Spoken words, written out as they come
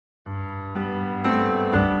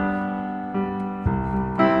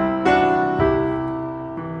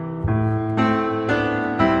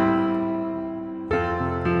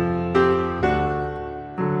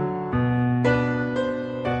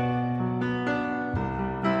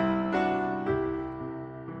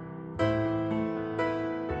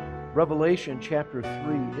Revelation chapter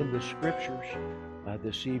 3 in the Scriptures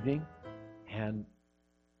this evening. And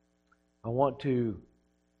I want to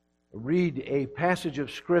read a passage of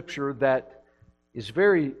Scripture that is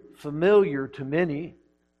very familiar to many,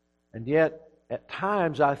 and yet at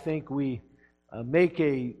times I think we make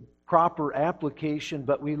a proper application,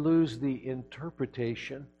 but we lose the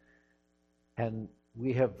interpretation, and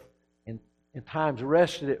we have in times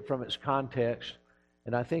wrested it from its context.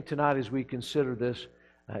 And I think tonight as we consider this,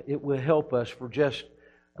 it will help us for just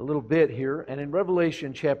a little bit here. And in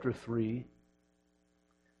Revelation chapter 3,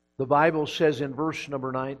 the Bible says in verse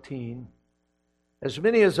number 19, "As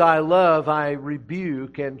many as I love, I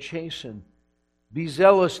rebuke and chasten. Be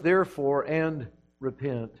zealous therefore and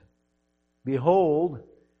repent. Behold,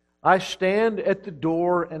 I stand at the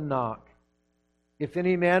door and knock. If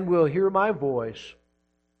any man will hear my voice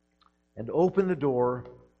and open the door,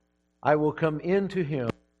 I will come into him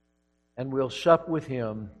and will sup with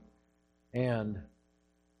him and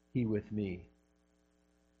he with me."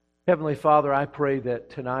 Heavenly Father, I pray that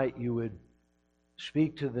tonight you would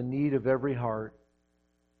speak to the need of every heart.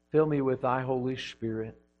 Fill me with thy Holy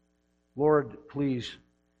Spirit. Lord, please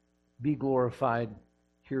be glorified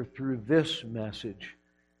here through this message.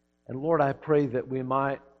 And Lord, I pray that we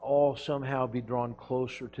might all somehow be drawn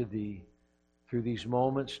closer to Thee through these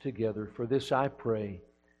moments together. For this I pray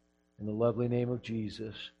in the lovely name of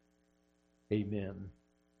Jesus. Amen.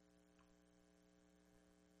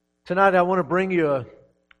 Tonight I want to bring you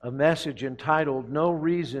a message entitled, "No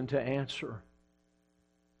Reason to Answer."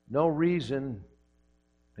 No reason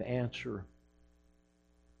to answer.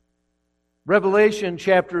 Revelation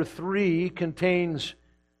chapter 3 contains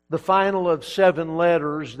the final of 7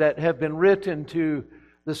 letters that have been written to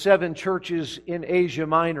the 7 churches in Asia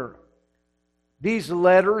Minor. These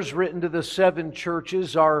letters written to the 7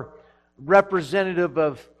 churches are representative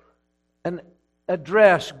of an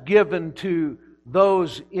address given to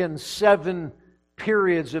those in 7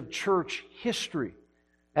 periods of church history.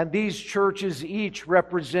 And these churches each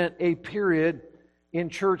represent a period in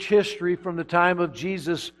church history from the time of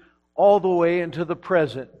Jesus all the way into the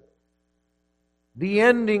present. The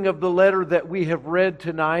ending of the letter that we have read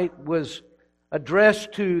tonight was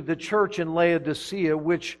addressed to the church in Laodicea,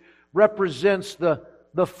 which represents the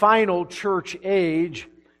final church age,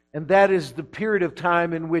 and that is the period of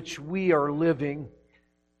time in which we are living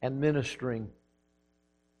and ministering.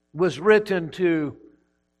 It was written to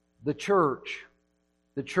the church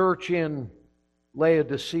in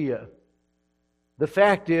Laodicea. The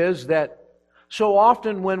fact is that so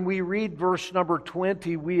often when we read verse number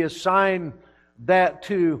 20, we assign that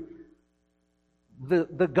to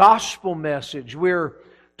the gospel message. We're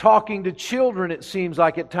talking to children, it seems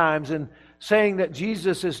like at times, and saying that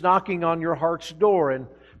Jesus is knocking on your heart's door. And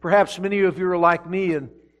perhaps many of you are like me, and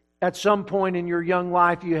at some point in your young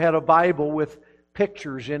life you had a Bible with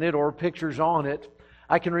pictures in it or pictures on it.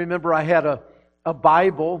 I can remember I had a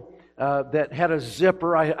Bible that had a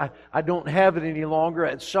zipper. I don't have it any longer.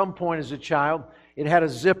 At some point as a child, it had a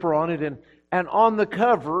zipper on it, and on the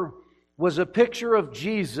cover was a picture of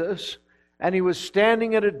Jesus, and He was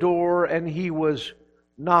standing at a door and He was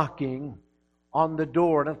knocking on the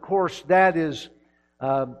door. And of course that is,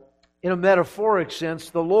 in a metaphoric sense,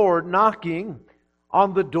 the Lord knocking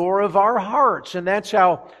on the door of our hearts. And that's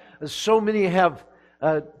how so many have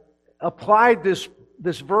applied this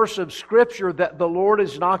verse of Scripture, that the Lord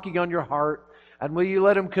is knocking on your heart, and will you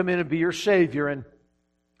let Him come in and be your Savior? And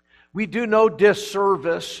we do no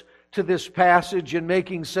disservice to this passage in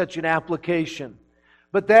making such an application.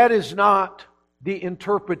 But that is not the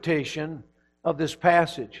interpretation of this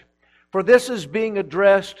passage. For this is being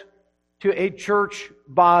addressed to a church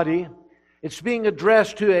body. It's being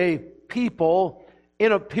addressed to a people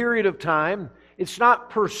in a period of time. It's not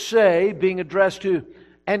per se being addressed to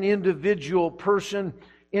an individual person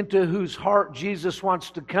into whose heart Jesus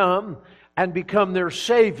wants to come and become their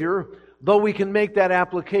Savior, though we can make that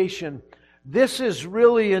application. This is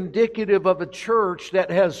really indicative of a church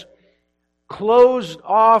that has closed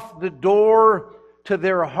off the door to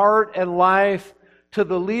their heart and life, to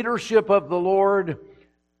the leadership of the Lord.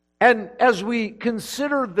 And as we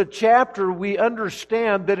consider the chapter, we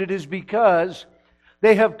understand that it is because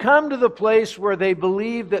they have come to the place where they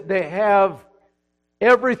believe that they have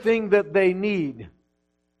everything that they need.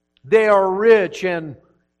 They are rich and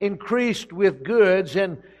increased with goods,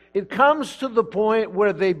 and it comes to the point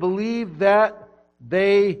where they believe that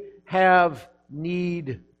they have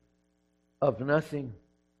need of nothing.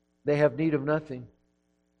 They have need of nothing.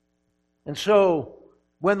 And so,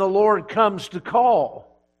 when the Lord comes to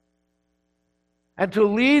call and to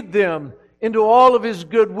lead them into all of His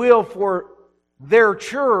goodwill for their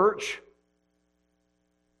church,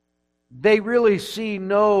 they really see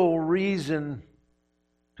no reason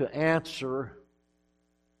to answer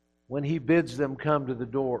when He bids them come to the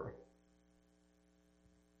door.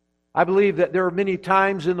 I believe that there are many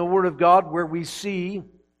times in the Word of God where we see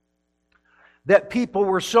that people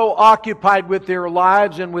were so occupied with their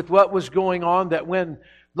lives and with what was going on that when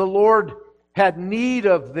the Lord had need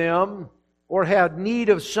of them or had need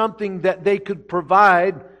of something that they could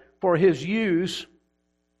provide for His use,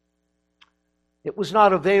 it was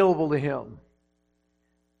not available to Him.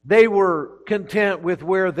 They were content with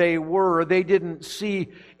where they were. They didn't see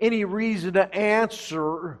any reason to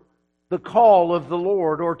answer the call of the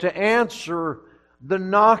Lord or to answer the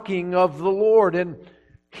knocking of the Lord. And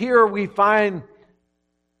here we find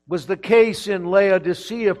was the case in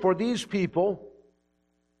Laodicea for these people,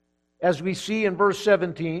 as we see in verse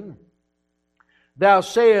 17. Thou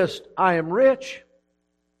sayest, I am rich,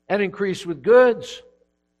 and increase with goods,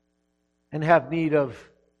 and have need of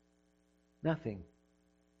nothing.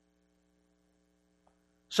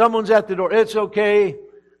 Someone's at the door. It's okay.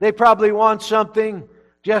 They probably want something.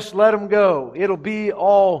 Just let them go. It'll be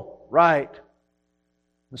all right.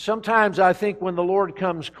 And sometimes I think when the Lord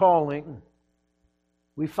comes calling,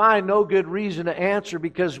 we find no good reason to answer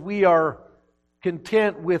because we are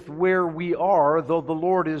content with where we are, though the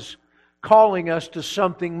Lord is calling us to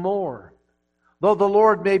something more. Though the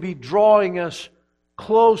Lord may be drawing us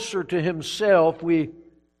closer to Himself, we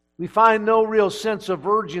find no real sense of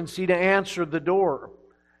urgency to answer the door.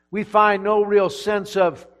 We find no real sense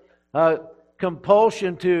of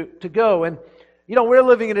compulsion to go. And, we're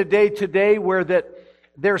living in a day today where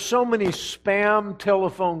there's so many spam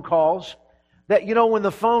telephone calls that, when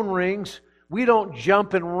the phone rings, we don't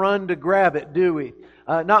jump and run to grab it, do we?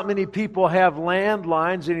 Not many people have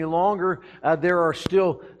landlines any longer. There are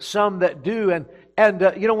still some that do. And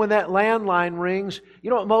when that landline rings, you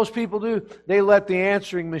know what most people do? They let the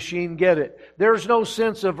answering machine get it. There's no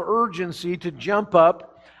sense of urgency to jump up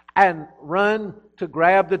and run to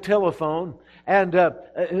grab the telephone. And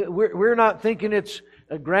we're not thinking it's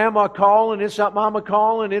grandma calling, it's not mama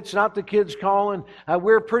calling, it's not the kids calling.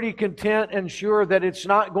 We're pretty content and sure that it's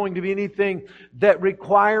not going to be anything that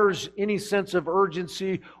requires any sense of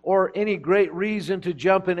urgency or any great reason to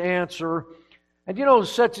jump and answer. And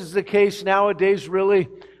such is the case nowadays, really.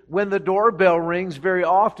 When the doorbell rings, very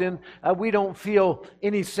often we don't feel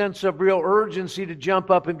any sense of real urgency to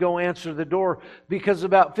jump up and go answer the door, because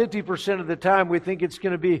about 50% of the time we think it's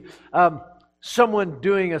going to be someone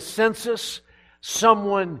doing a census,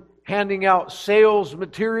 someone handing out sales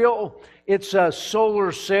material. It's a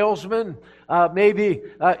solar salesman. Maybe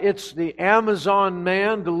it's the Amazon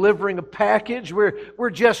man delivering a package. We're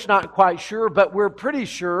just not quite sure, but we're pretty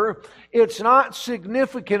sure it's not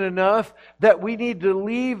significant enough that we need to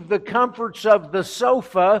leave the comforts of the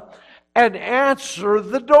sofa and answer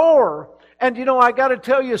the door. And I got to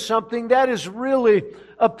tell you something. That is really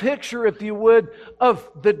a picture, if you would, of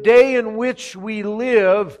the day in which we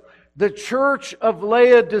live. The church of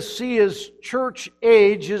Laodicea's church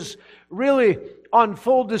age is really on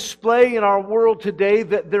full display in our world today,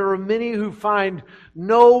 that there are many who find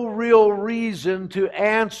no real reason to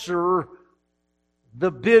answer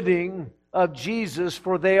the bidding of Jesus,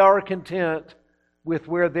 for they are content with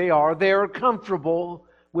where they are. They are comfortable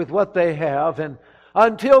with what they have, and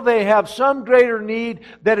until they have some greater need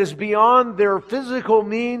that is beyond their physical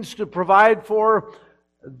means to provide for,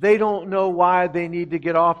 they don't know why they need to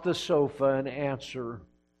get off the sofa and answer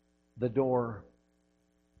the door.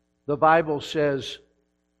 The Bible says,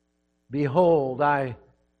 behold, I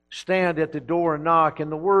stand at the door and knock.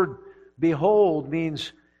 And the word behold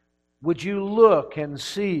means, would you look and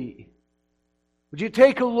see? Would you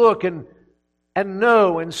take a look and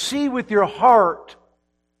know and see with your heart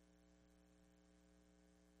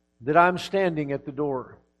that I'm standing at the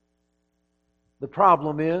door? The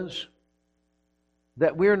problem is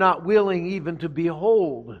that we're not willing even to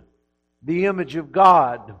behold the image of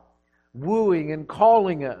God wooing and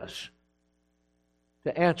calling us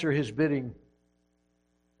to answer His bidding.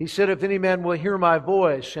 He said, if any man will hear my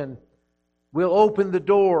voice and will open the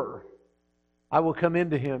door, I will come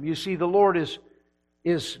into him. You see, the Lord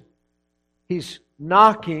He's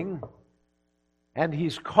knocking and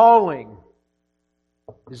He's calling.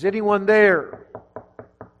 Is anyone there?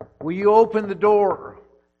 Will you open the door?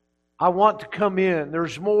 I want to come in.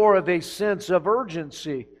 There's more of a sense of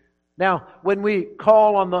urgency. Now, when we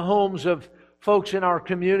call on the homes of folks in our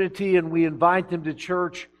community and we invite them to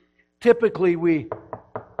church, typically we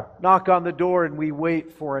knock on the door and we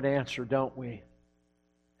wait for an answer, don't we?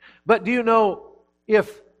 But do you know,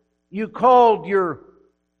 if you called your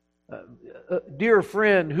dear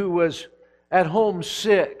friend who was at home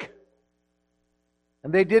sick,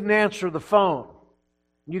 and they didn't answer the phone.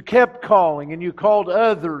 You kept calling, and you called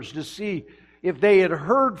others to see if they had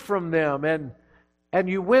heard from them, and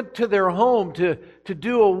you went to their home to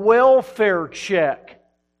do a welfare check.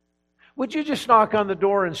 Would you just knock on the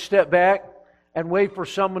door and step back and wait for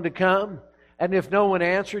someone to come? And if no one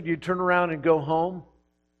answered, you'd turn around and go home?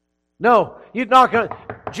 No, you'd knock on.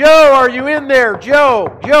 Joe, are you in there?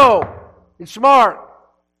 Joe, it's Mark.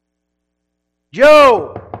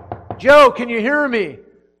 Joe, can you hear me?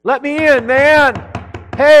 Let me in, man.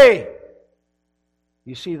 Hey.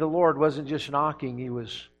 You see, the Lord wasn't just knocking, He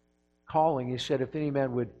was calling. He said, if any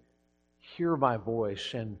man would hear my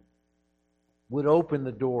voice and would open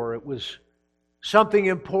the door, it was something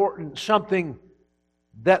important, something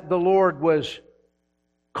that the Lord was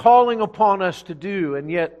calling upon us to do. And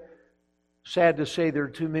yet, sad to say, there are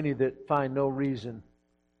too many that find no reason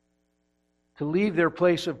to leave their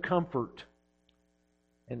place of comfort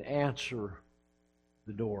and answer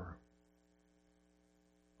the door.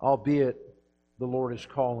 Albeit the Lord is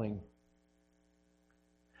calling.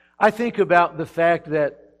 I think about the fact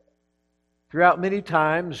that throughout many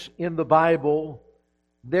times in the Bible,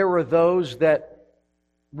 there were those that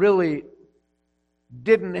really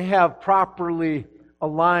didn't have properly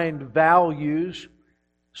aligned values,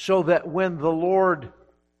 so that when the Lord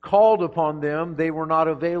called upon them, they were not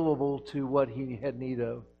available to what He had need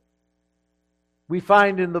of. We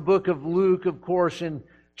find in the book of Luke, of course, in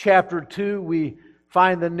chapter 2, we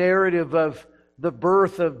find the narrative of the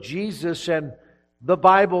birth of Jesus, and the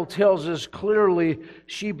Bible tells us clearly,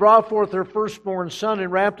 she brought forth her firstborn son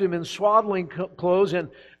and wrapped him in swaddling clothes and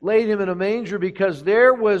laid him in a manger because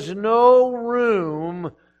there was no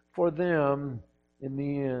room for them in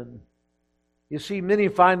the inn. You see, many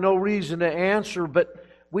find no reason to answer, but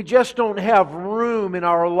we just don't have room in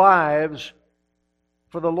our lives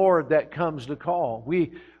for the Lord that comes to call.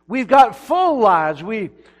 We've got full lives.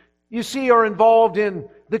 We, you see, are involved in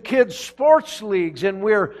the kids' sports leagues, and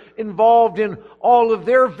we're involved in all of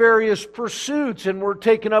their various pursuits, and we're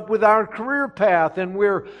taken up with our career path, and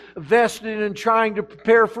we're vested in trying to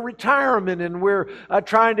prepare for retirement, and we're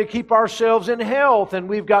trying to keep ourselves in health, and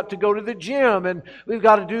we've got to go to the gym, and we've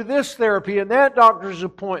got to do this therapy and that doctor's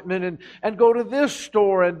appointment, and go to this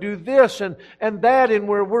store and do this and that, and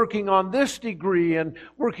we're working on this degree and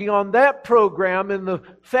working on that program. And the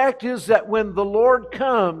fact is that when the Lord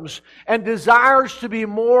comes and desires to be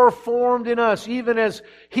more formed in us, even as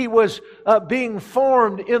He was being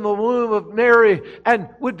formed in the womb of Mary, and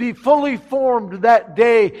would be fully formed that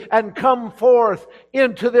day and come forth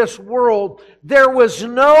into this world, there was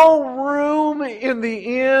no room in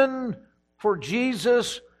the inn for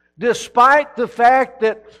Jesus, despite the fact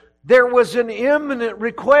that there was an imminent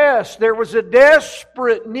request, there was a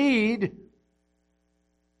desperate need,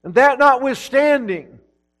 and that notwithstanding,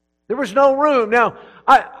 there was no room. Now,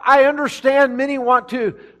 I understand many want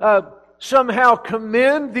to somehow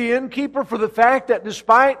commend the innkeeper for the fact that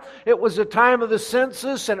despite it was a time of the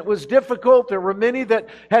census and it was difficult, there were many that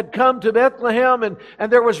had come to Bethlehem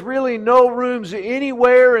and there was really no rooms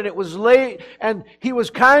anywhere, and it was late, and he was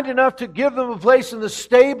kind enough to give them a place in the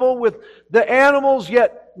stable with the animals,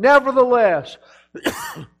 yet nevertheless,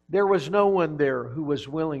 there was no one there who was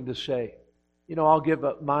willing to say, you know, I'll give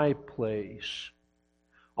up my place.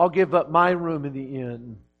 I'll give up my room in the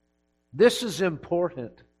inn. This is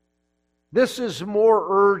important. This is more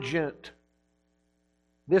urgent.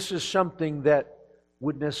 This is something that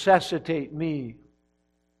would necessitate me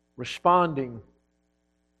responding.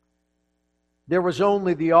 There was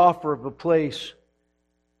only the offer of a place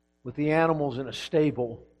with the animals in a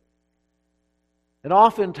stable. And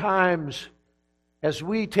oftentimes, as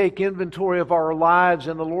we take inventory of our lives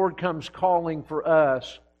and the Lord comes calling for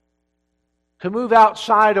us to move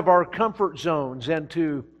outside of our comfort zones and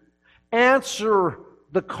to answer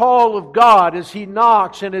the call of God as He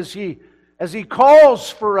knocks and as He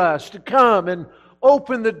calls for us to come and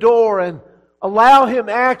open the door and allow Him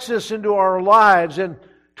access into our lives and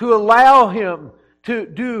to allow Him to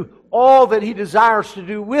do all that He desires to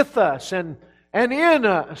do with us and in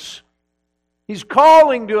us. He's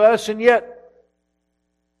calling to us, and yet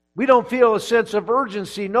we don't feel a sense of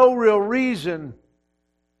urgency, no real reason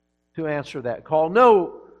to answer that call,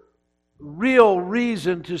 no real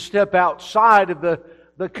reason to step outside of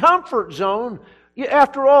the comfort zone.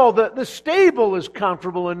 After all, the stable is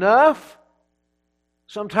comfortable enough.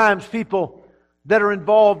 Sometimes people that are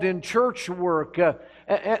involved in church work,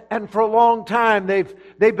 and for a long time they've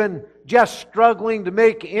been just struggling to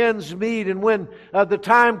make ends meet, and when the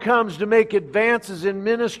time comes to make advances in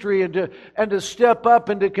ministry and to step up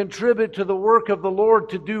and to contribute to the work of the Lord,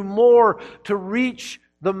 to do more to reach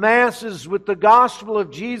the masses with the gospel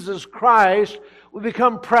of Jesus Christ, We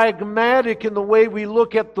become pragmatic in the way we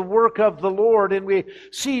look at the work of the Lord, and we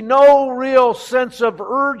see no real sense of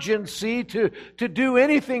urgency to do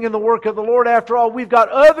anything in the work of the Lord. After all, we've got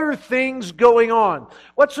other things going on.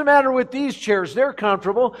 What's the matter with these chairs? They're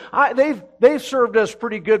comfortable. They've served us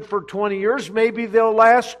pretty good for 20 years. Maybe they'll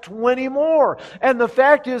last 20 more. And the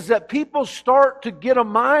fact is that people start to get a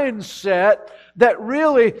mindset that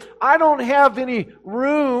really, I don't have any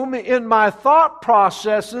room in my thought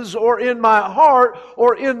processes or in my heart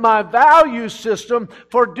or in my value system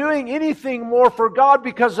for doing anything more for God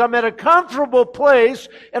because I'm at a comfortable place.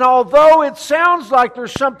 And although it sounds like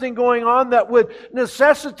there's something going on that would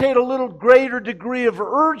necessitate a little greater degree of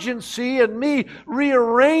urgency and me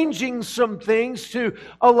rearranging some things to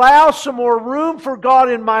allow some more room for God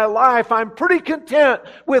in my life, I'm pretty content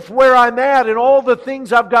with where I'm at and all the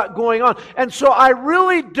things I've got going on. And so I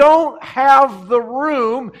really don't have the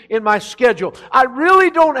room in my schedule. I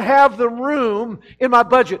really don't have the room in my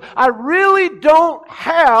budget. I really don't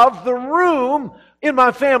have the room in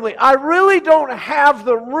my family. I really don't have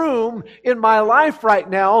the room in my life right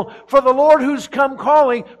now for the Lord who's come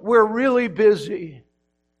calling. We're really busy.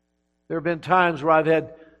 There have been times where I've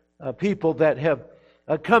had people that have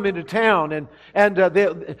come into town, and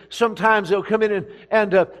sometimes they'll come in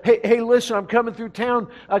and hey, listen, I'm coming through town.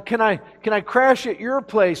 Can I crash at your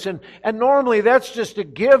place? And normally that's just a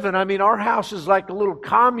given. I mean, our house is like a little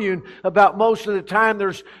commune. About most of the time,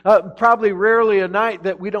 there's probably rarely a night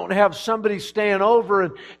that we don't have somebody staying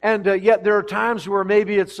over, and yet there are times where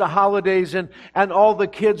maybe it's the holidays and all the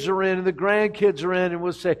kids are in and the grandkids are in, and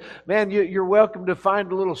we'll say, man, you're welcome to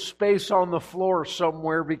find a little space on the floor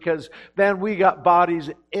somewhere because, man, we got bodies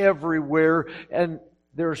everywhere, and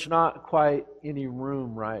there's not quite any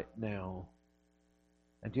room right now.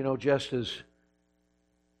 And you know, just as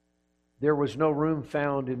there was no room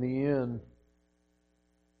found in the inn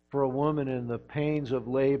for a woman in the pains of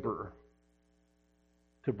labor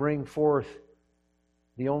to bring forth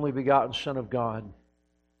the only begotten Son of God,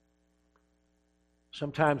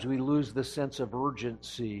 sometimes we lose the sense of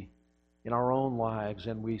urgency in our own lives,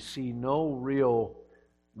 and we see no real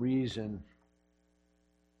reason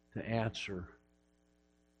to answer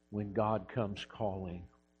when God comes calling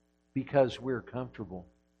because we're comfortable,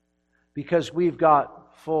 because we've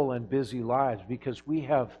got full and busy lives, because we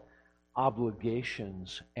have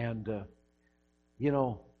obligations, and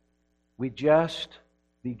we just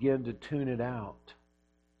begin to tune it out.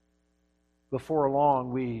 Before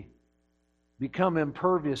long, we become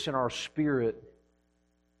impervious in our spirit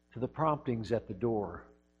to the promptings at the door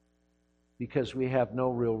because we have no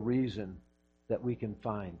real reason that we can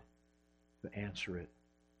find to answer it.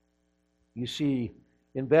 You see,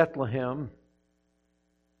 in Bethlehem,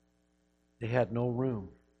 they had no room.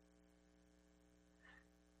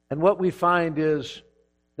 And what we find is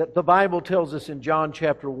that the Bible tells us in John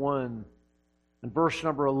chapter 1 and verse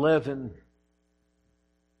number 11,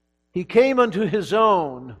 He came unto His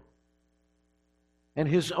own, and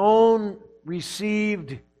His own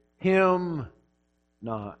received Him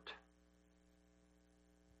not.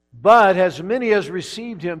 But as many as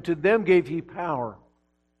received Him, to them gave He power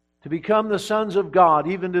to become the sons of God,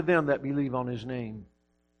 even to them that believe on His name.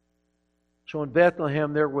 So in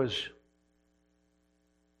Bethlehem there was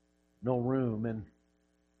no room, and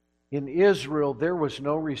in Israel there was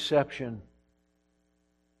no reception.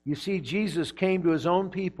 You see, Jesus came to His own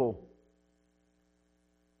people,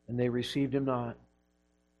 and they received Him not.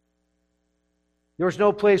 There was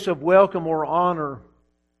no place of welcome or honor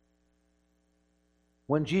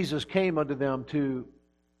when Jesus came unto them to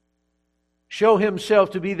show Himself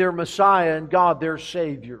to be their Messiah and God their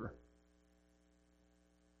Savior.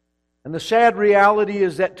 And the sad reality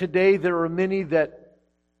is that today there are many that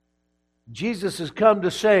Jesus has come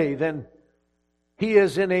to save, and He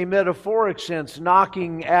is, in a metaphoric sense,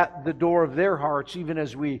 knocking at the door of their hearts, even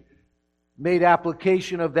as we made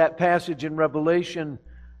application of that passage in Revelation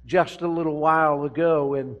just a little while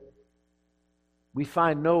ago. And we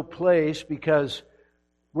find no place because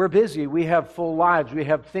we're busy. We have full lives. We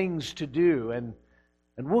have things to do. And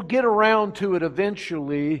we'll get around to it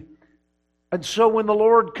eventually. And so when the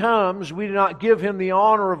Lord comes, we do not give Him the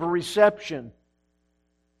honor of a reception.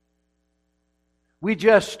 We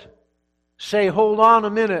just say, hold on a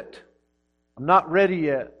minute. I'm not ready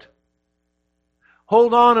yet.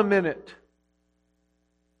 Hold on a minute.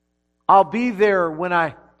 I'll be there when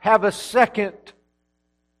I have a second.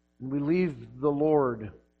 And we leave the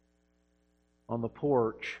Lord on the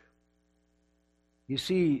porch. You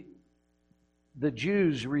see, the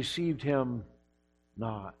Jews received Him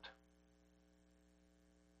not.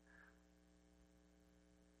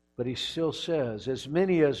 But He still says, as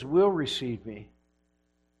many as will receive Me,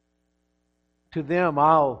 to them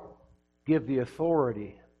I'll give the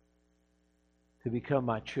authority to become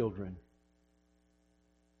my children.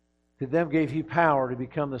 To them gave He power to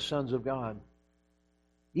become the sons of God.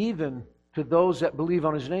 Even to those that believe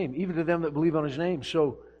on His name. Even to them that believe on His name.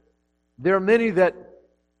 So there are many that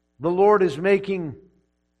the Lord is making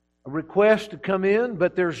a request to come in,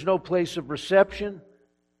 but there's no place of reception.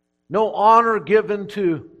 No honor given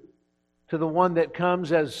to the one that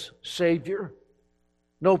comes as Savior.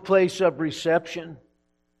 No place of reception.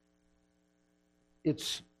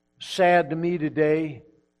 It's sad to me today.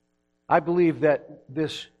 I believe that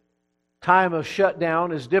this time of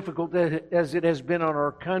shutdown, as difficult as it has been on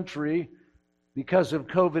our country because of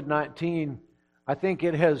COVID-19, I think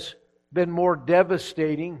it has been more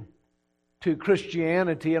devastating to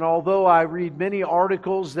Christianity. And although I read many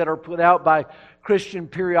articles that are put out by Christian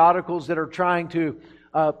periodicals that are trying to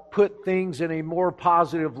put things in a more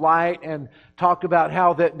positive light and talk about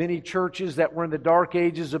how that many churches that were in the dark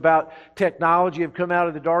ages about technology have come out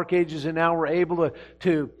of the dark ages and now we're able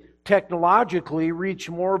to technologically reach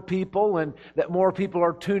more people and that more people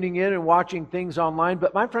are tuning in and watching things online.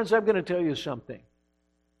 But my friends, I'm going to tell you something.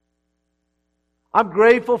 I'm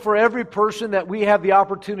grateful for every person that we have the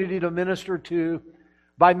opportunity to minister to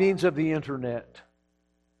by means of the internet.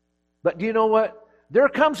 But do you know what? There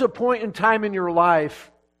comes a point in time in your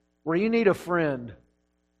life where you need a friend.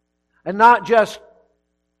 And not just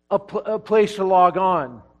a place to log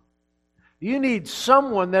on. You need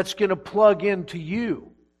someone that's going to plug into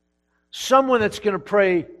you. Someone that's going to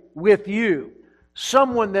pray with you.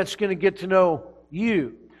 Someone that's going to get to know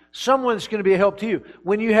you. Someone that's going to be a help to you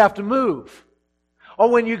when you have to move. Or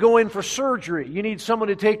when you go in for surgery, you need someone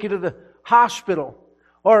to take you to the hospital.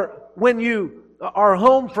 Or when you are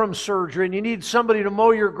home from surgery and you need somebody to mow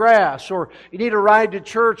your grass, or you need a ride to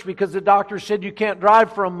church because the doctor said you can't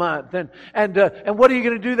drive for a month. And what are you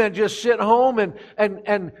going to do then? Just sit home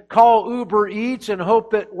and call Uber Eats and hope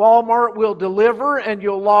that Walmart will deliver and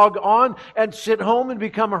you'll log on and sit home and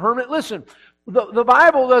become a hermit? Listen, the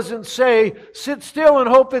Bible doesn't say, sit still and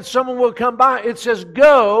hope that someone will come by. It says,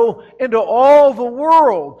 go into all the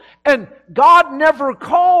world. And God never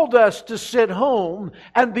called us to sit home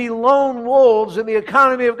and be lone wolves in the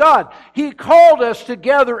economy of God. He called us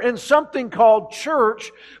together in something called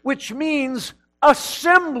church, which means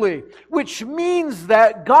assembly, which means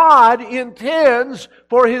that God intends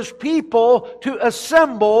for His people to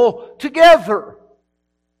assemble together.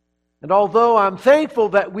 And although I'm thankful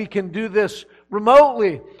that we can do this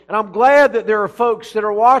remotely, and I'm glad that there are folks that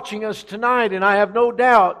are watching us tonight, and I have no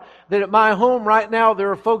doubt that at my home right now there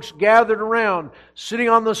are folks gathered around, sitting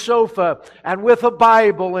on the sofa and with a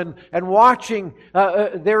Bible and watching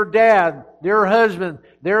their dad, their husband,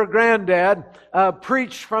 their granddad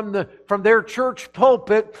preach from their church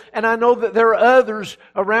pulpit. And I know that there are others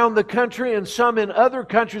around the country and some in other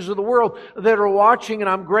countries of the world that are watching, and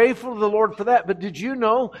I'm grateful to the Lord for that. But did you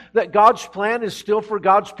know that God's plan is still for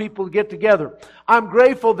God's people to get together? I'm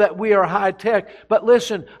grateful that we are high tech, but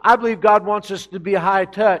listen, I believe God wants us to be high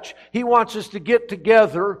touch. He wants us to get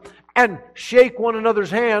together and shake one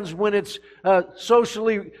another's hands when it's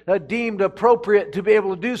socially deemed appropriate to be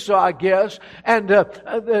able to do so, I guess. And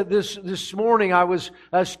this morning I was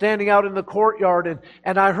standing out in the courtyard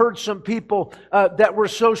and I heard some people that were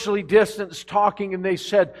socially distanced talking, and they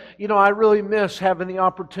said, you know, I really miss having the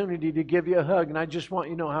opportunity to give you a hug, and I just want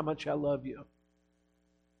you to know how much I love you.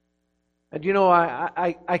 And you know,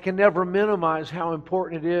 I can never minimize how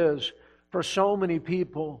important it is for so many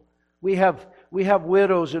people. We have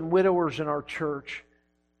widows and widowers in our church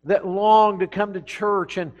that long to come to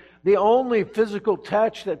church, and the only physical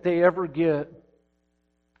touch that they ever get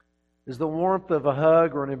is the warmth of a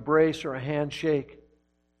hug or an embrace or a handshake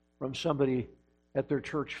from somebody at their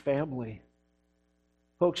church family.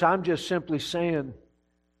 Folks, I'm just simply saying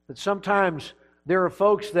that sometimes there are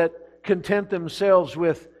folks that content themselves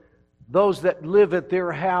with those that live at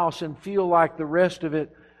their house and feel like the rest of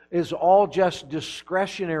it is all just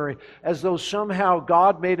discretionary, as though somehow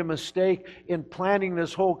God made a mistake in planning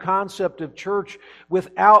this whole concept of church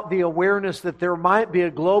without the awareness that there might be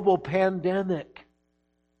a global pandemic.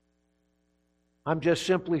 I'm just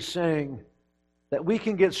simply saying that we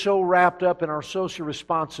can get so wrapped up in our social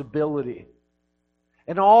responsibility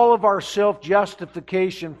and all of our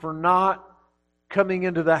self-justification for not coming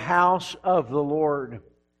into the house of the Lord,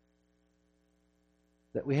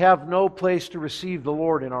 that we have no place to receive the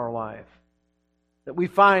Lord in our life, that we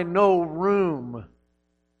find no room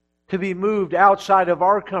to be moved outside of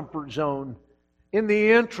our comfort zone in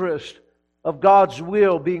the interest of God's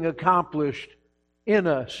will being accomplished in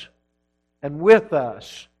us and with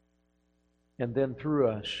us and then through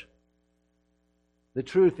us. The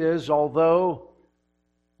truth is, although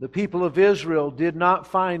the people of Israel did not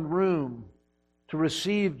find room to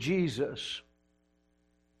receive Jesus,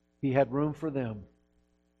 He had room for them.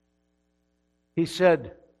 He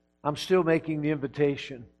said, I'm still making the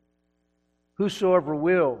invitation. Whosoever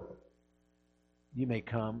will, you may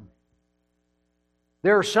come.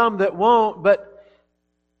 There are some that won't, but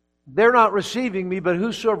they're not receiving me, but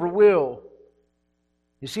whosoever will.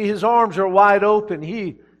 You see, His arms are wide open.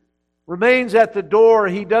 He remains at the door.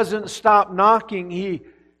 He doesn't stop knocking. He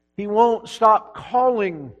won't stop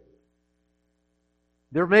calling.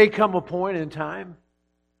 There may come a point in time,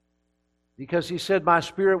 because He said, my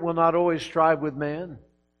spirit will not always strive with man,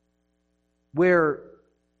 where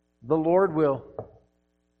the Lord will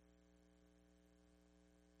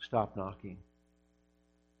stop knocking.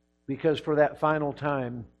 Because for that final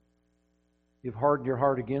time, you've hardened your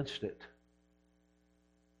heart against it.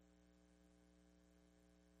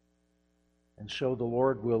 And so the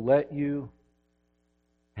Lord will let you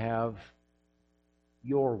have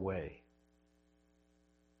your way.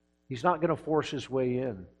 He's not going to force His way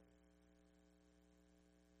in.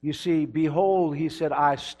 You see, behold, He said,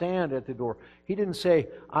 I stand at the door. He didn't say,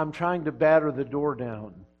 I'm trying to batter the door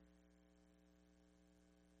down.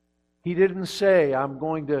 He didn't say, I'm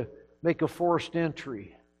going to make a forced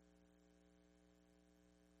entry.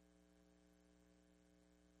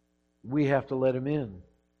 We have to let Him in.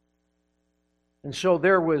 And so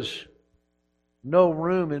there was no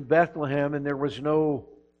room in Bethlehem, and there was no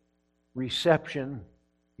reception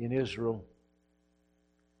in Israel.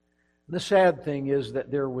 The sad thing is that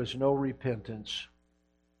there was no repentance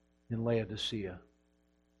in Laodicea.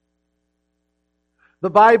 The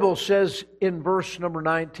Bible says in verse number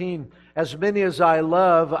 19, as many as I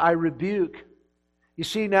love, I rebuke. You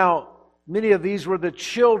see, now, many of these were the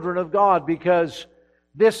children of God, because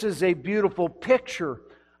this is a beautiful picture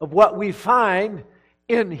of what we find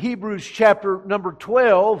in Hebrews chapter number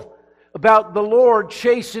 12 about the Lord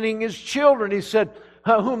chastening His children. He said,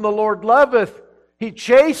 whom the Lord loveth, He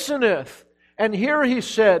chasteneth. And here He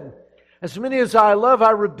said, as many as I love, I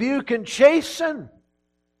rebuke and chasten.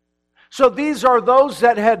 So these are those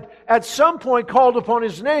that had at some point called upon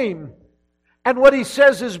His name. And what He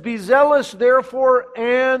says is, be zealous therefore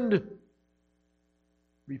and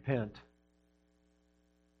repent.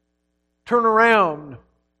 Turn around.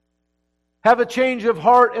 Have a change of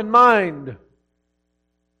heart and mind.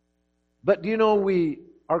 But do you know, we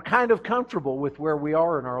are kind of comfortable with where we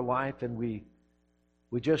are in our life, and we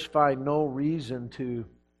just find no reason to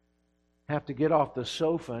have to get off the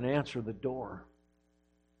sofa and answer the door,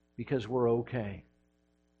 because we're okay.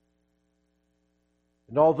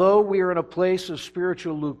 And although we are in a place of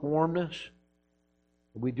spiritual lukewarmness,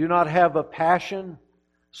 we do not have a passion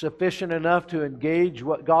sufficient enough to engage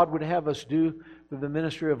what God would have us do through the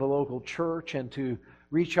ministry of a local church, and to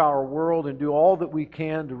reach our world and do all that we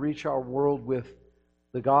can to reach our world with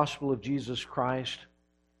the gospel of Jesus Christ.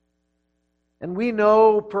 And we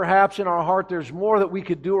know perhaps in our heart there's more that we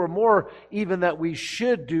could do, or more even that we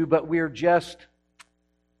should do, but we're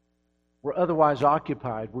otherwise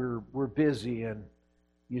occupied. We're busy, and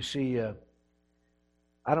you see,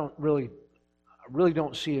 I really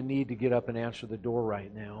don't see a need to get up and answer the door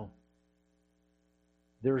right now.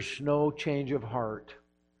 There's no change of heart,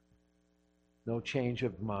 no change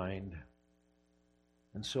of mind.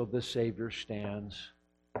 And so the Savior stands.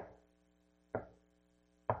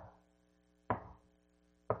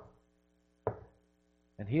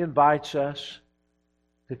 And He invites us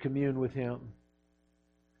to commune with Him,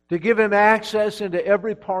 to give Him access into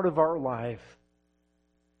every part of our life,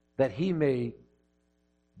 that He may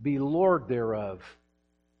be Lord thereof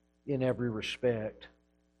in every respect.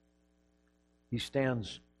 He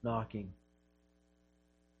stands knocking.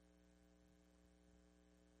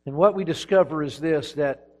 And what we discover is this,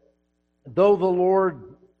 that though the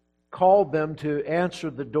Lord called them to answer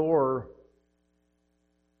the door,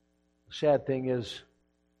 the sad thing is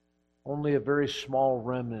only a very small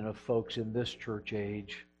remnant of folks in this church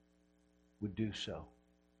age would do so.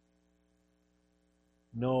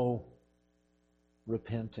 No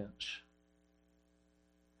repentance.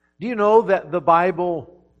 Do you know that the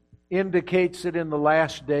Bible indicates that in the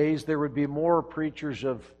last days there would be more preachers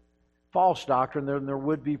of false doctrine than there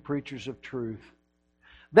would be preachers of truth?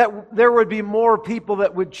 That there would be more people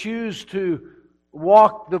that would choose to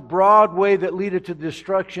walk the broad way that leadeth to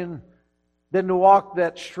destruction than to walk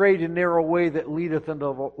that straight and narrow way that leadeth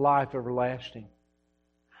unto life everlasting.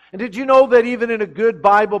 And did you know that even in a good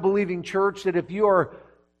Bible-believing church, that if you are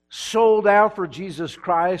sold out for Jesus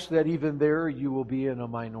Christ, that even there you will be in a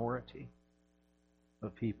minority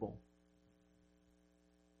of people?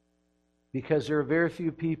 Because there are very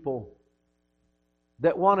few people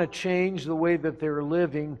that want to change the way that they're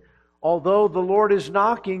living. Although the Lord is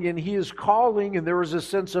knocking and He is calling, and there is a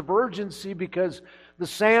sense of urgency because the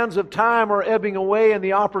sands of time are ebbing away and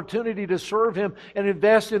the opportunity to serve Him and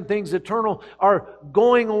invest in things eternal are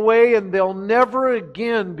going away, and they'll never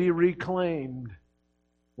again be reclaimed.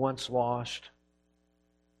 Once lost,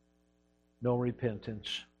 no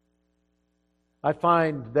repentance. I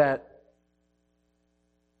find that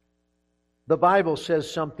the Bible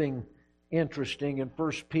says something interesting in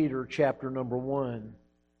 1 Peter chapter number 1.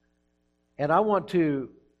 And I want to,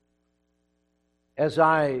 as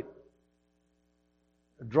I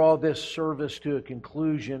draw this service to a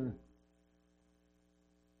conclusion,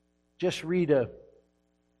 just read a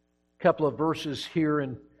couple of verses here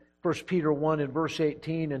in 1 Peter 1 and verse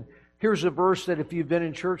 18. And here's a verse that if you've been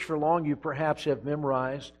in church for long, you perhaps have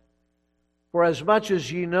memorized. For as much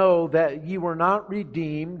as ye know that ye were not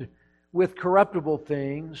redeemed with corruptible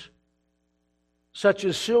things, such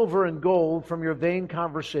as silver and gold from your vain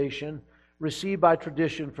conversation, received by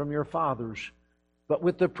tradition from your fathers, but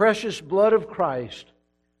with the precious blood of Christ,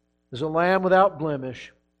 as a lamb without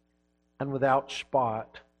blemish and without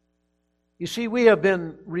spot. You see, we have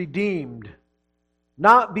been redeemed,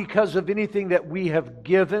 not because of anything that we have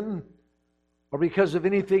given, or because of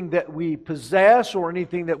anything that we possess, or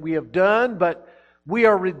anything that we have done, but we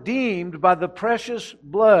are redeemed by the precious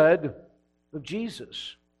blood of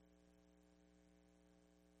Jesus.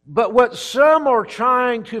 But what some are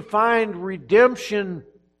trying to find redemption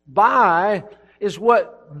by is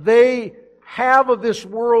what they have of this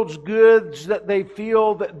world's goods that they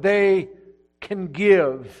feel that they can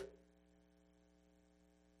give.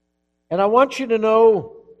 And I want you to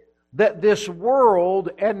know that this world,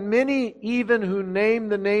 and many even who name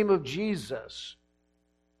the name of Jesus,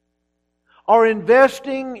 are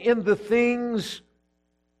investing in the things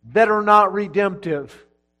that are not redemptive.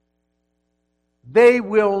 They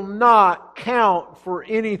will not count for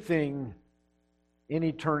anything in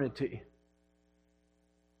eternity.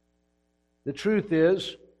 The truth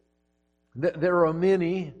is that there are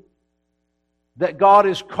many that God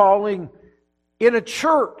is calling in a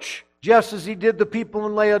church, just as He did the people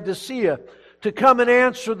in Laodicea, to come and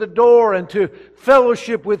answer the door and to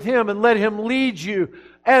fellowship with Him and let Him lead you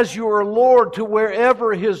as your Lord to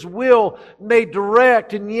wherever His will may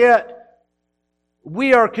direct. And yet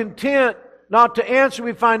we are content not to answer.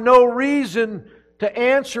 We find no reason to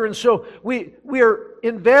answer. And so we are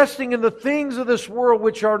investing in the things of this world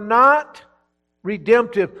which are not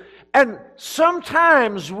redemptive. And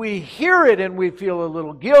sometimes we hear it and we feel a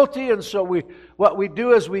little guilty. And so what we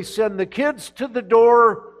do is we send the kids to the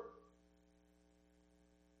door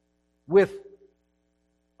with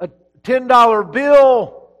a $10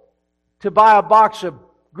 bill to buy a box of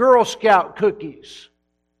Girl Scout cookies.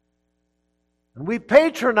 And we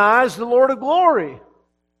patronize the Lord of Glory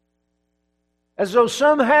as though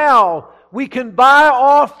somehow we can buy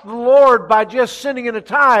off the Lord by just sending in a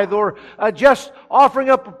tithe or just offering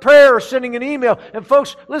up a prayer or sending an email. And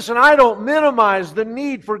folks, listen, I don't minimize the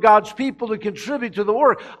need for God's people to contribute to the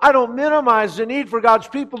work. I don't minimize the need for God's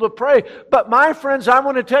people to pray. But my friends, I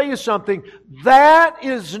want to tell you something. That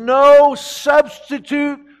is no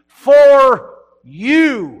substitute for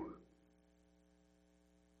you.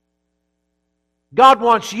 God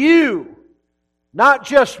wants you, not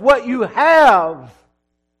just what you have.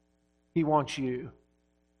 He wants you.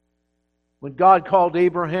 When God called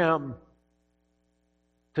Abraham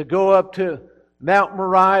to go up to Mount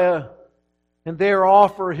Moriah and there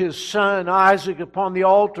offer his son Isaac upon the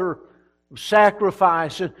altar of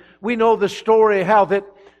sacrifice, and we know the story how that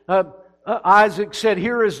Isaac said,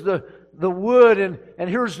 "Here is the wood and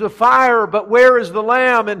here's the fire, but where is the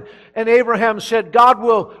lamb?" And Abraham said, "God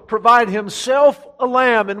will provide Himself a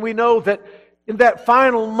lamb." And we know that in that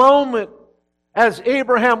final moment, as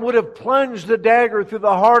Abraham would have plunged the dagger through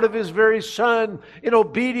the heart of his very son in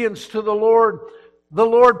obedience to the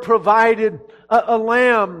Lord provided a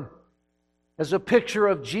lamb as a picture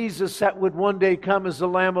of Jesus that would one day come as the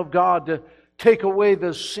Lamb of God to take away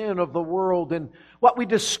the sin of the world. And what we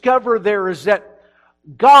discover there is that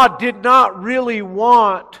God did not really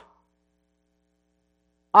want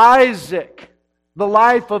Isaac, the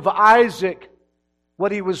life of Isaac.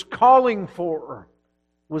 What He was calling for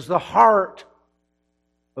was the heart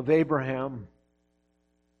of Abraham.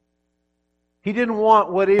 He didn't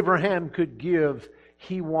want what Abraham could give.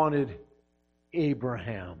 He wanted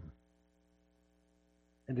Abraham.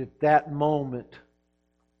 And at that moment,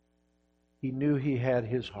 he knew he had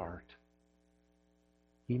his heart.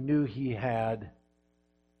 He knew he had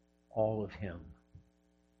all of him.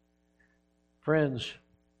 Friends,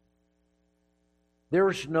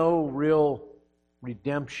 there's no real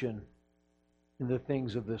redemption in the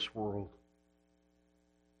things of this world.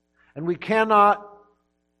 And we cannot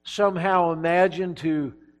somehow imagine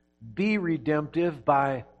to be redemptive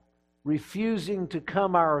by refusing to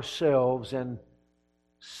come ourselves and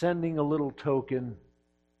sending a little token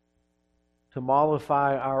to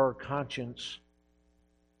mollify our conscience.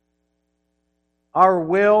 Our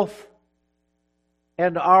wealth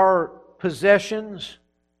and our possessions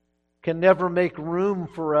can never make room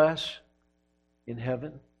for us in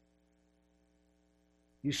heaven.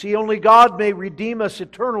 You see, only God may redeem us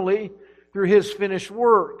eternally through His finished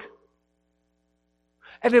work.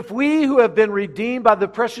 And if we who have been redeemed by the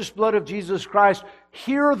precious blood of Jesus Christ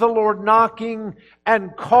hear the Lord knocking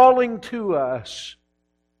and calling to us,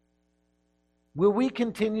 will we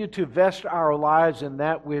continue to vest our lives in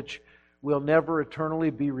that which will never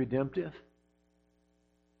eternally be redemptive?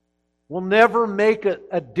 Will never make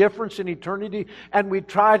a difference in eternity, and we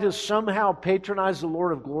try to somehow patronize the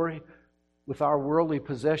Lord of glory with our worldly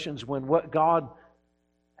possessions when what God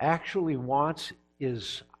actually wants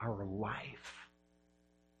is our life.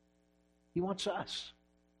 He wants us.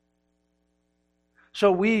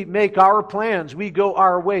 So we make our plans, we go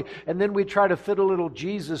our way, and then we try to fit a little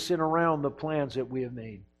Jesus in around the plans that we have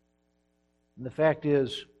made. And the fact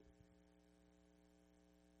is,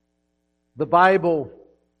 the Bible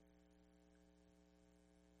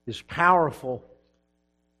is powerful.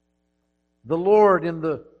 The Lord, in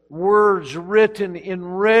the words written in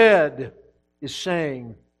red, is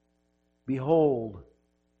saying, "Behold,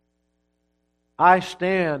 I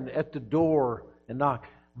stand at the door and knock."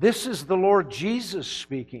 This is the Lord Jesus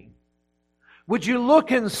speaking. Would you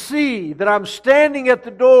look and see that I'm standing at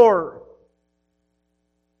the door?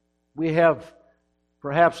 We have,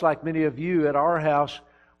 perhaps like many of you at our house,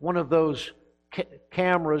 one of those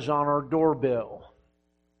cameras on our doorbell.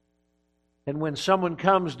 And when someone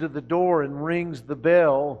comes to the door and rings the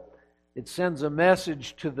bell, it sends a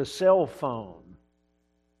message to the cell phone.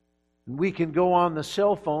 And we can go on the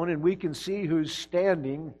cell phone and we can see who's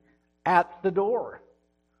standing at the door,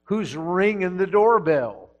 who's ringing the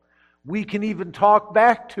doorbell. We can even talk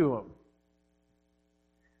back to them.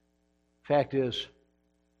 Fact is,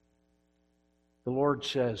 the Lord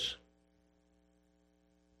says,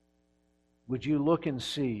 would you look and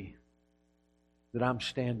see that I'm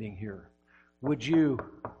standing here? Would you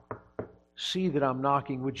see that I'm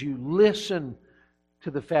knocking? Would you listen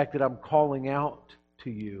to the fact that I'm calling out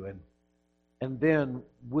to you? And then,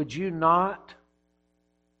 would you not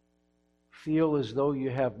feel as though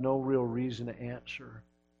you have no real reason to answer?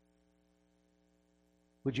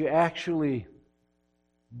 Would you actually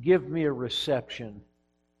give me a reception?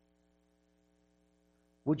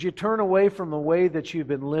 Would you turn away from the way that you've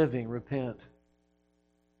been living? Repent.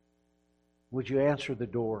 Would you answer the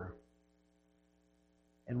door?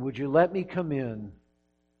 And would you let me come in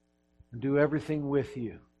and do everything with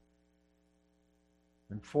you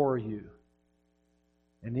and for you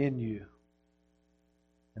and in you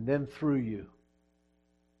and then through you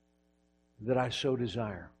that I so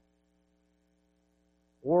desire?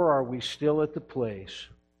 Or are we still at the place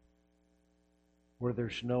where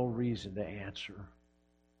there's no reason to answer?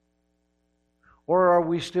 Or are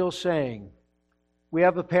we still saying, we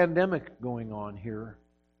have a pandemic going on here,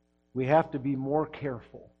 we have to be more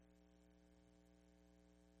careful?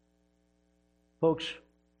 Folks,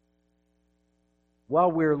 while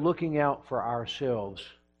we're looking out for ourselves,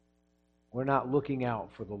 we're not looking out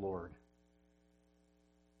for the Lord.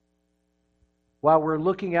 While we're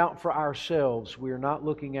looking out for ourselves, we are not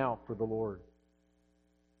looking out for the Lord.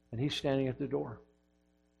 And He's standing at the door.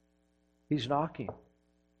 He's knocking.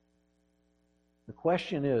 The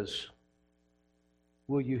question is,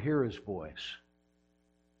 will you hear His voice?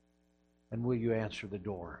 And will you answer the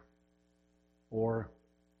door? Or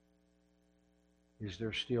is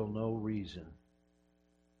there still no reason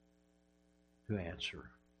to answer?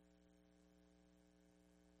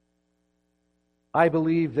 I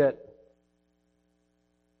believe that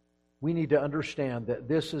we need to understand that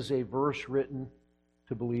this is a verse written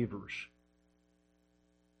to believers.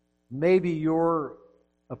 Maybe you're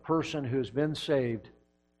a person who's been saved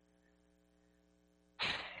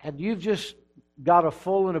and you've just got a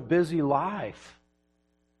full and a busy life.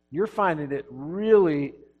 You're finding it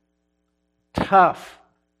really tough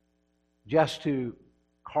just to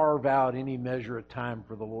carve out any measure of time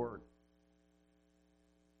for the Lord.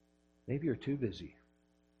 Maybe you're too busy.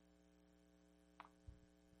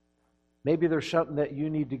 Maybe there's something that you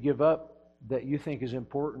need to give up that you think is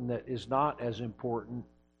important that is not as important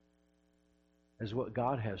as what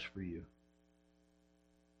God has for you.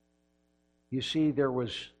 You see, there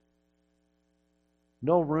was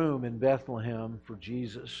no room in Bethlehem for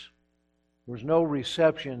Jesus. There was no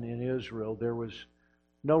reception in Israel. There was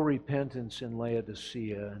no repentance in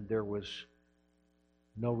Laodicea, and there was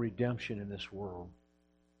no redemption in this world.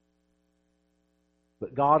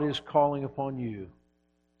 But God is calling upon you,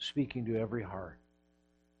 speaking to every heart.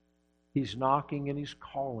 He's knocking and He's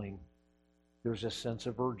calling. There's a sense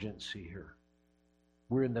of urgency here.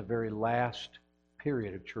 We're in the very last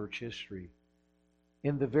period of church history.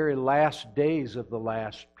 In the very last days of the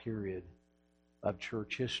last period of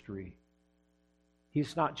church history.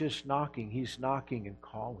 He's not just knocking, He's knocking and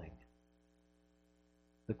calling.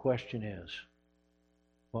 The question is,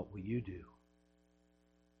 what will you do?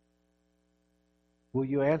 Will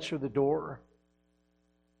you answer the door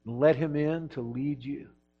and let Him in to lead you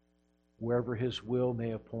wherever His will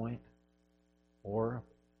may appoint? Or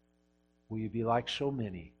will you be like so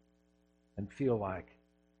many and feel like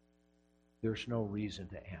there's no reason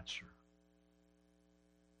to answer?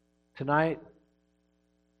 Tonight,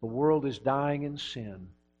 the world is dying in sin.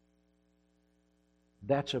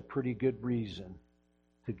 That's a pretty good reason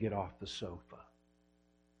to get off the sofa.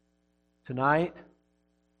 Tonight,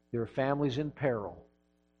 there are families in peril,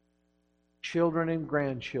 children and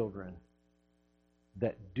grandchildren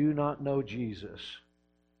that do not know Jesus.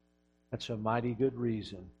 That's a mighty good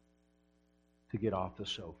reason to get off the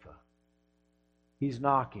sofa. He's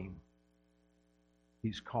knocking.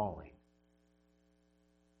 He's calling.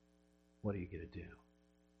 What are you going to do?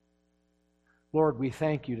 Lord, we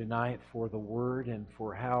thank You tonight for the Word and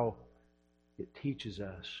for how it teaches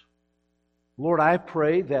us. Lord, I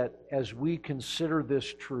pray that as we consider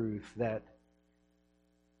this truth, that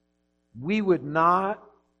we would not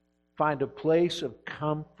find a place of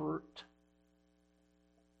comfort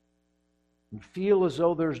and feel as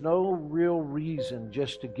though there's no real reason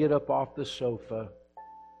just to get up off the sofa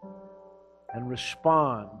and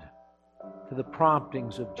respond to the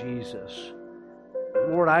promptings of Jesus.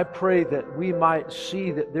 Lord, I pray that we might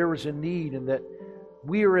see that there is a need and that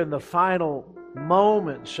we are in the final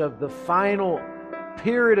moments of the final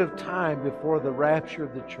period of time before the rapture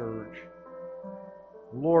of the church.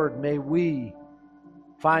 Lord, may we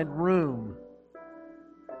find room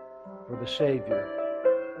for the Savior.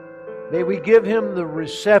 May we give Him the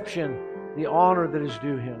reception, the honor that is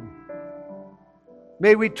due Him.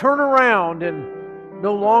 May we turn around and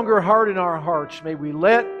no longer harden our hearts. May we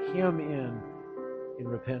let Him in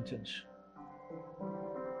repentance.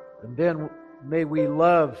 And then may we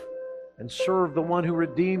love and serve the one who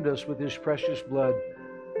redeemed us with His precious blood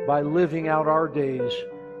by living out our days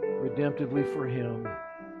redemptively for Him.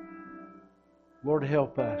 Lord,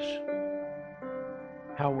 help us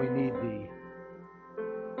how we need Thee.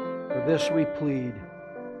 For this we plead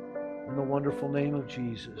in the wonderful name of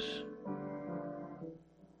Jesus.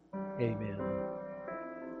 Amen.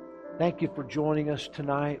 Thank you for joining us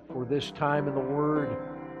tonight for this time in the Word.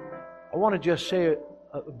 I want to just say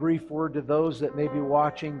a brief word to those that may be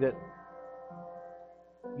watching that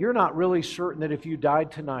you're not really certain that if you died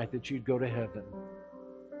tonight that you'd go to heaven.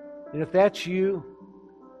 And if that's you,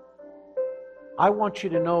 I want you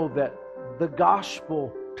to know that the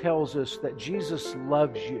gospel tells us that Jesus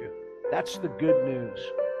loves you. That's the good news.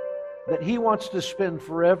 That He wants to spend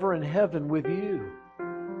forever in heaven with you.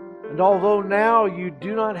 And although now you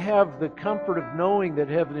do not have the comfort of knowing that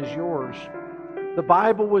heaven is yours, the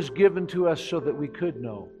Bible was given to us so that we could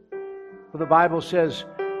know. For the Bible says,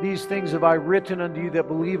 "These things have I written unto you that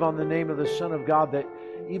believe on the name of the Son of God, that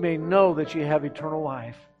ye may know that ye have eternal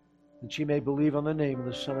life, that ye may believe on the name of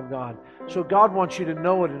the Son of God." So God wants you to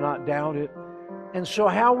know it and not doubt it. And so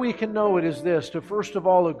how we can know it is this, to first of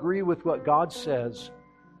all agree with what God says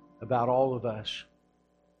about all of us.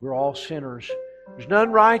 We're all sinners. There's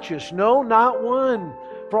none righteous, no, not one.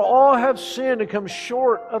 For all have sinned and come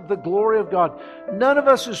short of the glory of God. None of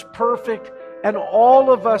us is perfect, and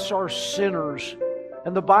all of us are sinners.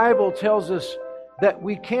 And the Bible tells us that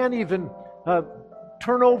we can't even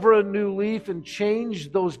turn over a new leaf and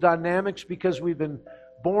change those dynamics because we've been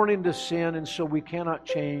born into sin, and so we cannot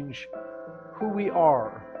change who we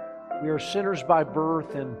are. We are sinners by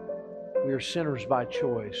birth, and we are sinners by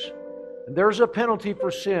choice. And there's a penalty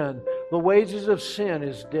for sin. The wages of sin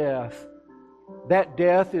is death. That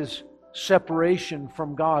death is separation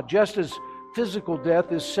from God. Just as physical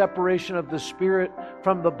death is separation of the spirit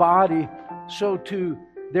from the body, so too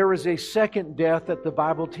there is a second death that the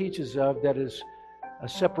Bible teaches of, that is a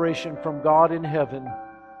separation from God in heaven,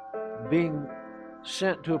 being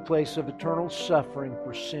sent to a place of eternal suffering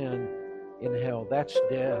for sin in hell. That's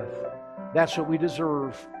death. That's what we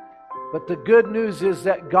deserve. But the good news is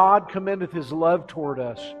that God commendeth His love toward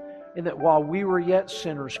us, in that while we were yet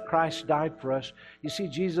sinners, Christ died for us. You see,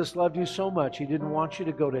 Jesus loved you so much, He didn't want you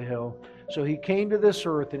to go to hell. So He came to this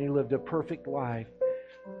earth and He lived a perfect life.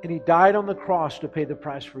 And He died on the cross to pay the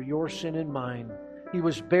price for your sin and mine. He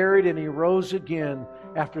was buried and He rose again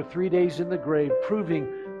after 3 days in the grave, proving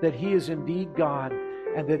that He is indeed God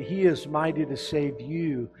and that He is mighty to save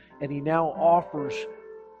you. And He now offers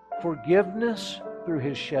forgiveness through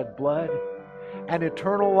His shed blood and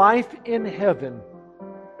eternal life in heaven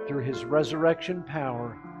through His resurrection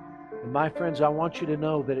power. And my friends, I want you to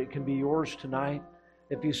know that it can be yours tonight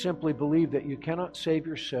if you simply believe that you cannot save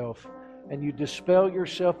yourself and you dispel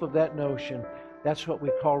yourself of that notion. That's what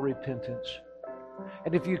we call repentance.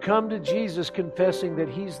 And if you come to Jesus confessing that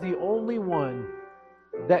He's the only one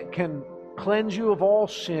that can cleanse you of all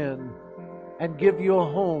sin and give you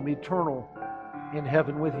a home eternal in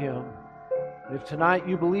heaven with Him. And if tonight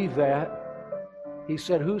you believe that, He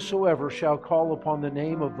said, whosoever shall call upon the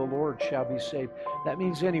name of the Lord shall be saved. That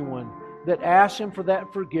means anyone that asks Him for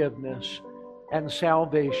that forgiveness and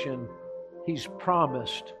salvation, He's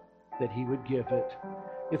promised that He would give it.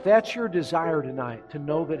 If that's your desire tonight, to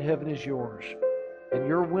know that heaven is yours, and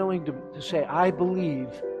you're willing to say, I believe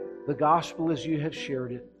the gospel as you have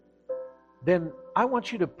shared it, then I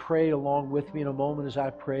want you to pray along with me in a moment as I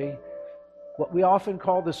pray what we often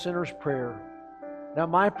call the sinner's prayer. Now,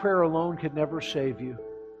 my prayer alone could never save you.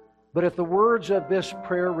 But if the words of this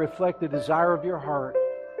prayer reflect the desire of your heart,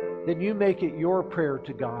 then you make it your prayer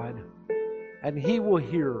to God. And He will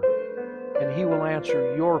hear and He will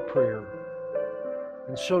answer your prayer.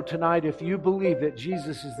 And so tonight, if you believe that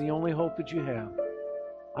Jesus is the only hope that you have,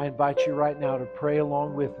 I invite you right now to pray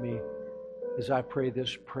along with me as I pray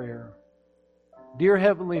this prayer. Dear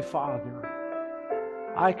Heavenly Father,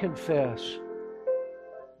 I confess,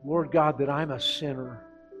 Lord God, that I'm a sinner.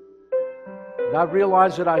 And I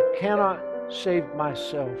realize that I cannot save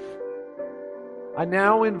myself. I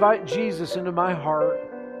now invite Jesus into my heart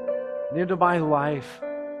and into my life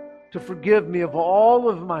to forgive me of all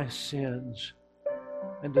of my sins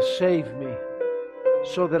and to save me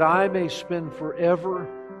so that I may spend forever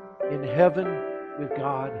in heaven with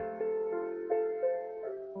God.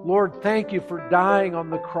 Lord, thank You for dying on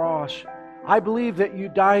the cross. I believe that You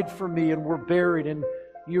died for me and were buried, and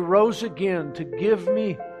You rose again to give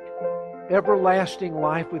me everlasting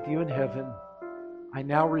life with You in heaven. I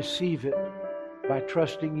now receive it by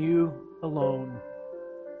trusting You alone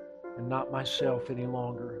and not myself any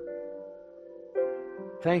longer.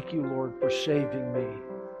 Thank You, Lord, for saving me.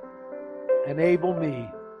 Enable me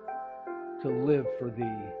to live for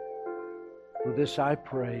Thee. For this I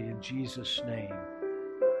pray in Jesus' name.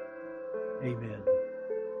 Amen.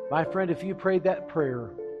 My friend, if you prayed that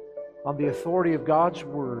prayer on the authority of God's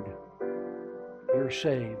Word, you're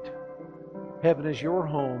saved. Heaven is your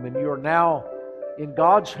home, and you are now in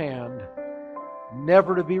God's hand,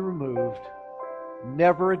 never to be removed,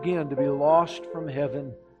 never again to be lost from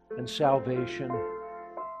heaven and salvation.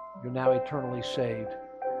 You're now eternally saved.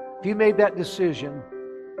 If you made that decision,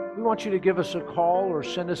 we want you to give us a call or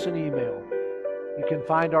send us an email. You can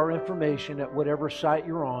find our information at whatever site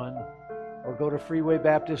you're on, or go to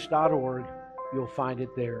freewaybaptist.org. You'll find it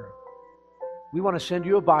there. We want to send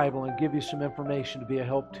you a Bible and give you some information to be a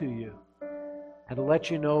help to you, and to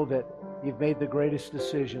let you know that you've made the greatest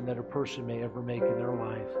decision that a person may ever make in their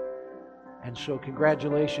life. And so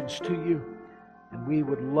congratulations to you, and we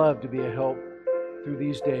would love to be a help through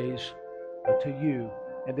these days to you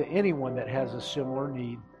and to anyone that has a similar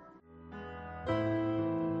need.